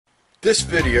This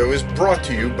video is brought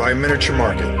to you by Miniature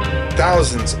Market.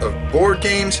 Thousands of board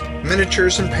games,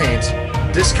 miniatures, and paints,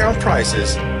 discount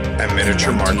prices at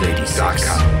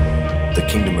miniaturemarket.com. The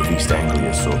Kingdom of East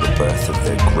Anglia saw the birth of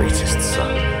their greatest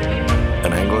son,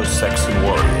 an Anglo-Saxon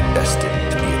warrior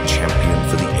destined to be a champion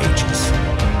for the ages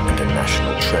and a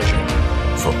national treasure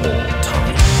for all time.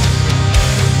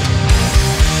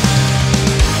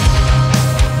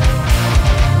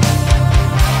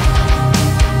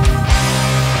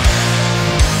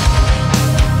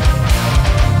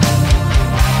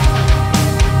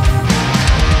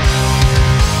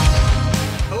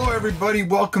 Everybody,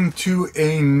 welcome to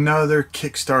another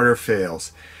Kickstarter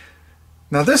Fails.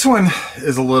 Now this one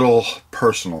is a little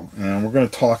personal and we're going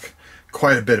to talk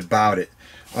quite a bit about it,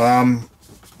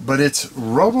 but it's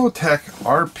Robotech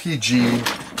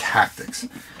RPG Tactics,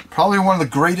 probably one of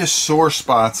the greatest sore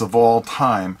spots of all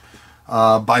time,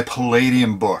 by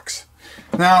Palladium Books.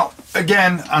 Now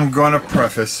again, I'm going to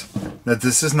preface that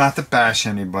this is not to bash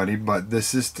anybody, but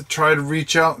this is to try to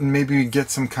reach out and maybe get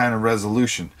some kind of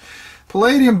resolution.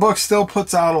 Palladium Books still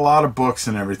puts out a lot of books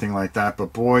and everything like that,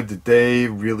 but boy, did they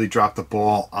really drop the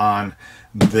ball on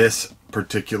this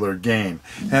particular game.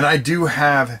 And I do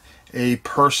have a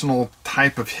personal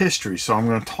type of history, so I'm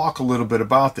going to talk a little bit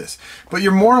about this. But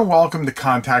you're more than welcome to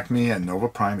contact me at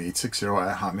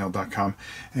novaprime860@hotmail.com,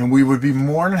 and we would be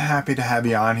more than happy to have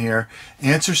you on here,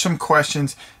 answer some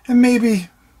questions, and maybe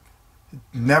it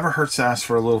never hurts to ask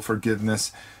for a little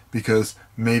forgiveness, because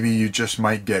maybe you just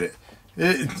might get it.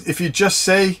 If you just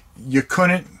say you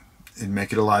couldn't, it'd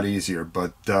make it a lot easier,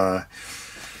 but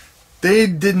they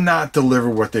did not deliver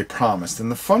what they promised. And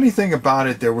the funny thing about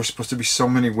it, there were supposed to be so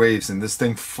many waves, and this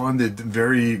thing funded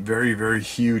very, very, very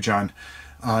huge on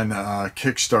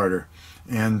Kickstarter.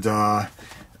 And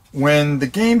when the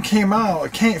game came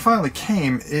out, finally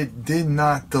came, it did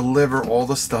not deliver all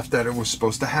the stuff that it was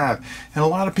supposed to have. And a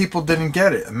lot of people didn't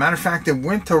get it. As a matter of fact, it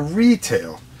went to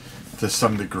retail to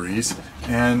some degrees,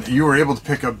 and you were able to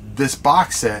pick up this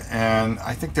box set, and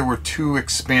I think there were 2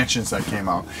 expansions that came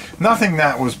out. Nothing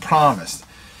that was promised.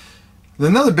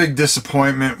 Another big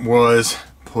disappointment was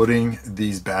putting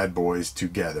these bad boys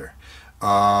together.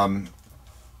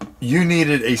 You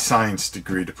needed a science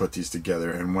degree to put these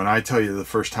together, and when I tell you the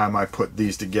first time I put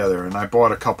these together, and I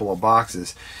bought a couple of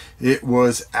boxes, it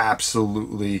was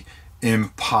absolutely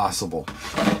impossible.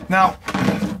 Now,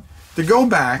 to go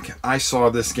back, I saw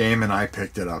this game and I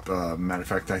picked it up. Matter of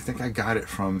fact, I think I got it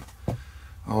from,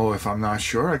 oh, if I'm not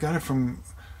sure, I got it from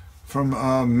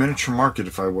Miniature Market,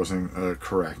 if I wasn't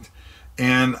correct.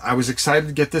 And I was excited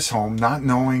to get this home, not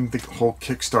knowing the whole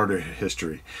Kickstarter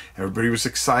history. Everybody was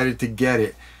excited to get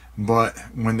it, but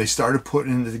when they started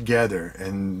putting it together,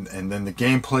 and then the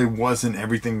gameplay wasn't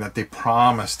everything that they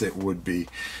promised it would be,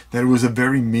 that it was a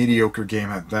very mediocre game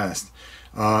at best.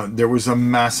 There was a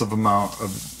massive amount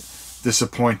of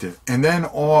disappointed, and then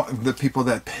all the people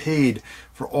that paid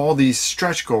for all these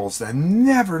stretch goals that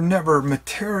never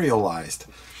materialized.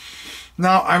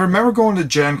 Now, I remember going to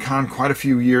Gen Con quite a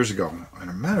few years ago, and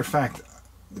as a matter of fact,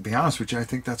 to be honest with you, I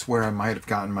think that's where I might have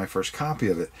gotten my first copy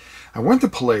of it. I went to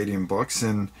Palladium Books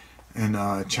and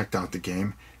checked out the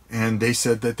game, and they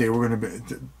said that they were going to be,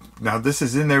 now this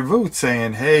is in their booth,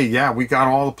 saying, hey, yeah, we got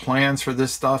all the plans for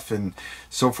this stuff and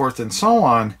so forth and so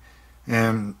on,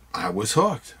 and I was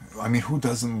hooked. I mean, who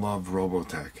doesn't love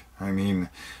Robotech? I mean,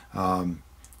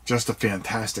 just a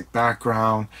fantastic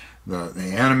background. The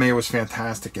anime was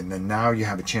fantastic, and then now you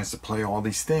have a chance to play all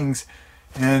these things,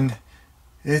 and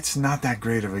it's not that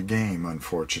great of a game,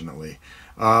 unfortunately.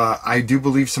 I do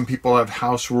believe some people have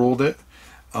house ruled it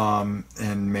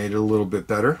and made it a little bit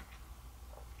better.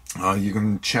 You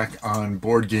can check on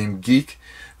Board Game Geek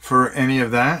for any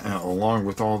of that, along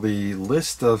with all the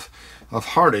list of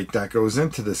heartache that goes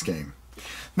into this game.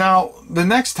 Now, the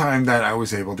next time that I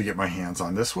was able to get my hands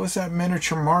on this was at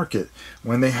Miniature Market,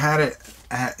 when they had it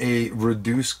at a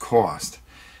reduced cost,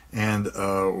 and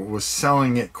was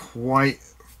selling it quite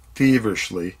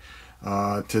feverishly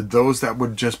to those that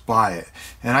would just buy it.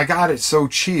 And I got it so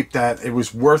cheap that it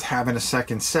was worth having a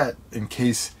second set in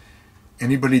case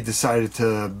anybody decided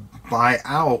to buy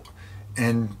out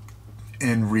and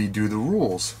redo the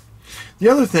rules. The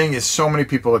other thing is, so many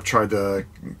people have tried to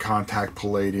contact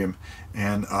Palladium,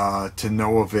 and to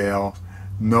no avail,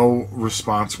 no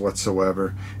response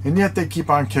whatsoever, and yet they keep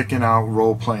on kicking out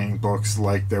role-playing books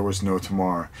like there was no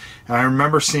tomorrow. And I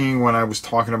remember seeing, when I was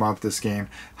talking about this game,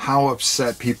 how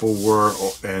upset people were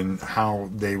and how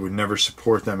they would never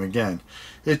support them again.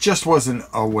 It just wasn't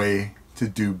a way to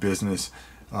do business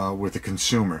with the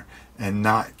consumer and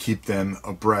not keep them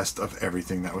abreast of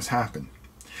everything that was happening.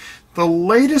 The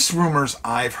latest rumors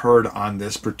I've heard on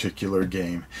this particular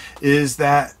game is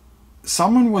that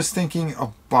someone was thinking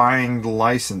of buying the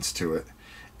license to it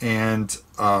and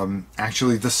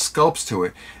actually the sculpts to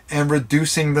it and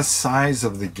reducing the size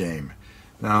of the game.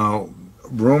 Now,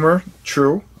 rumor,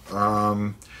 true.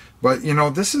 But, you know,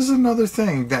 this is another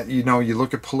thing that, you know, you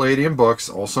look at Palladium Books,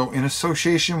 also in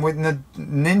association with the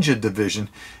Ninja Division,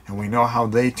 and we know how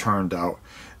they turned out.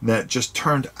 That just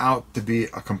turned out to be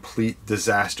a complete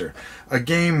disaster. A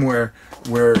game where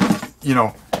you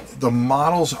know, the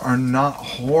models are not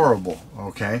horrible,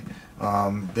 okay?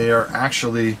 They are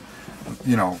actually,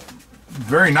 you know,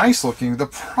 very nice looking. The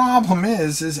problem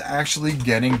is actually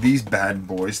getting these bad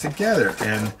boys together.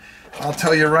 And I'll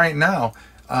tell you right now,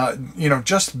 you know,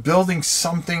 just building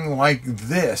something like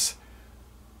this,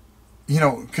 you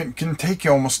know, can take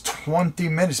you almost 20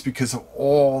 minutes because of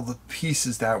all the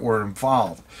pieces that were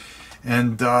involved.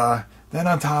 And then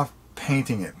on top,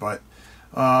 painting it. But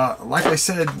like I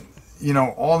said, you know,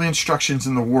 all the instructions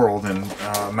in the world, and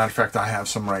matter of fact, I have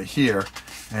some right here,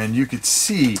 and you could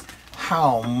see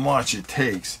how much it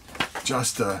takes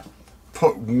just to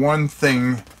put one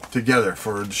thing together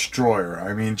for a destroyer.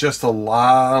 I mean, just a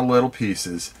lot of little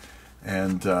pieces,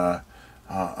 and a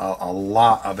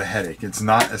lot of a headache. It's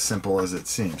not as simple as it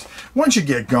seems. Once you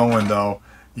get going, though,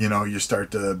 you know, you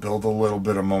start to build a little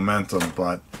bit of momentum,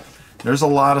 but there's a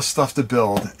lot of stuff to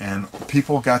build, and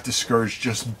people got discouraged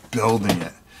just building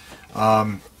it.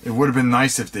 It would have been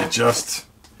nice if they just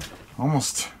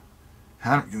almost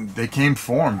had, they came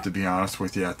formed, to be honest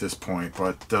with you, at this point,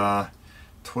 but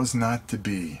 'twas not to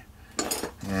be.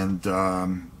 And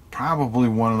probably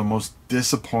one of the most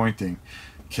disappointing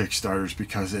Kickstarters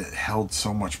because it held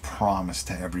so much promise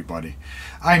to everybody.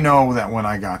 I know that when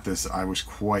I got this, I was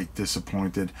quite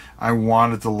disappointed. I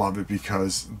wanted to love it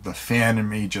because the fan in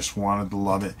me just wanted to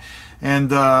love it.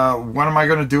 And what am I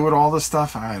going to do with all this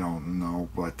stuff? I don't know,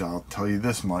 but I'll tell you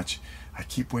this much. I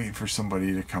keep waiting for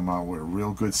somebody to come out with a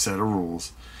real good set of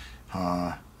rules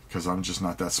because I'm just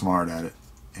not that smart at it.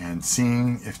 And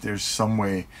seeing if there's some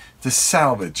way to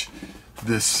salvage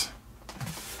this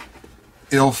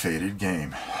ill-fated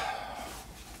game.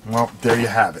 Well, there you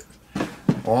have it.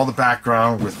 All the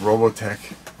background with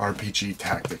Robotech RPG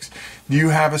Tactics. Do you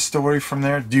have a story from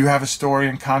there? Do you have a story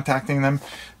in contacting them?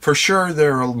 For sure,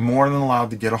 they're more than allowed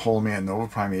to get a hold of me at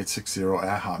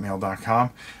novaprime860@hotmail.com.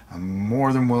 I'm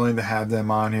more than willing to have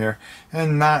them on here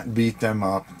and not beat them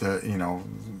up, to, you know,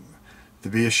 to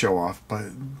be a show-off,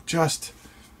 but just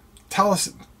tell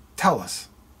us.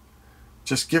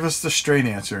 Just give us the straight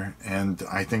answer, and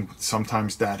I think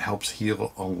sometimes that helps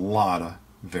heal a lot of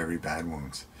very bad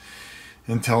wounds.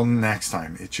 Until next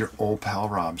time, it's your old pal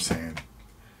Rob saying,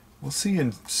 we'll see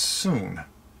you soon,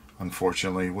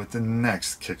 unfortunately, with the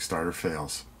next Kickstarter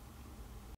fails.